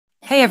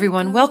Hey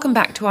everyone, welcome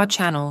back to our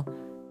channel.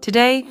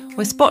 Today,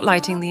 we're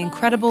spotlighting the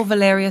incredible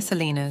Valeria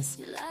Salinas,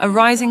 a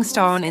rising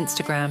star on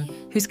Instagram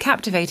who's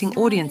captivating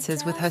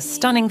audiences with her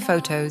stunning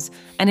photos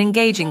and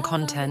engaging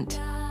content.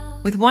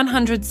 With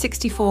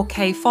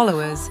 164K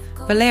followers,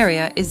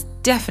 Valeria is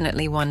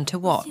definitely one to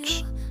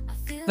watch.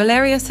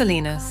 Valeria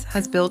Salinas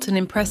has built an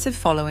impressive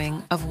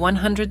following of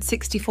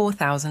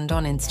 164,000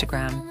 on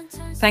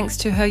Instagram, thanks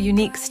to her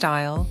unique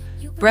style,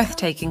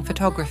 breathtaking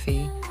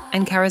photography,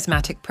 and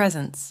charismatic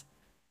presence.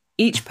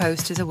 Each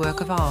post is a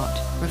work of art,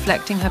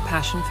 reflecting her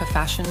passion for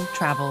fashion,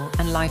 travel,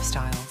 and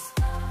lifestyle.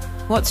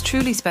 What's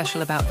truly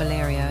special about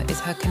Valeria is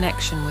her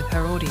connection with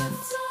her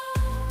audience.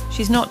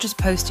 She's not just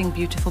posting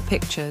beautiful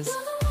pictures,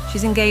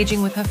 she's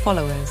engaging with her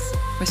followers,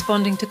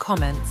 responding to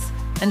comments,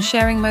 and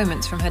sharing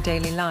moments from her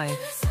daily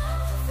life.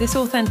 This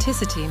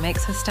authenticity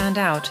makes her stand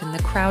out in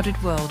the crowded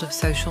world of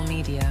social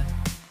media.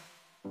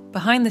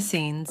 Behind the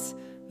scenes,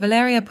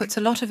 Valeria puts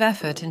a lot of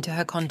effort into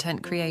her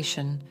content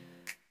creation.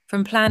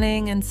 From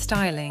planning and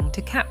styling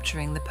to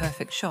capturing the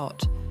perfect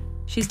shot,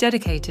 she's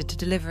dedicated to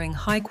delivering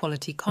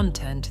high-quality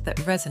content that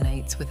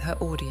resonates with her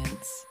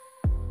audience.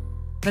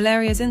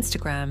 Valeria's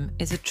Instagram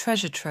is a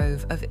treasure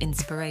trove of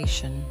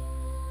inspiration.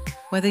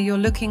 Whether you're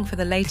looking for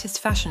the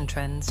latest fashion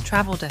trends,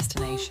 travel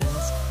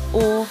destinations,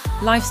 or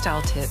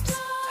lifestyle tips,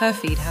 her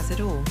feed has it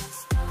all.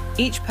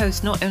 Each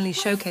post not only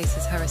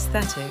showcases her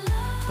aesthetic,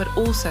 but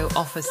also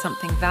offers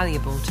something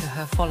valuable to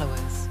her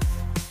followers.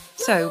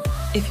 So,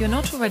 if you're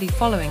not already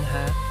following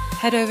her,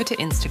 head over to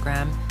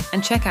Instagram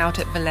and check out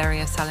at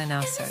Valeria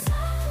Salinaso.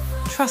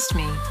 Trust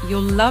me, you'll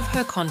love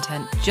her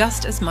content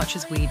just as much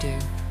as we do.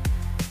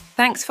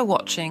 Thanks for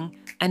watching,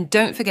 and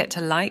don't forget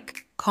to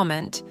like,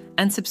 comment,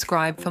 and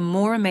subscribe for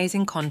more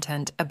amazing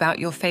content about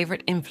your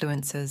favorite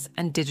influencers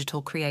and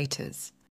digital creators.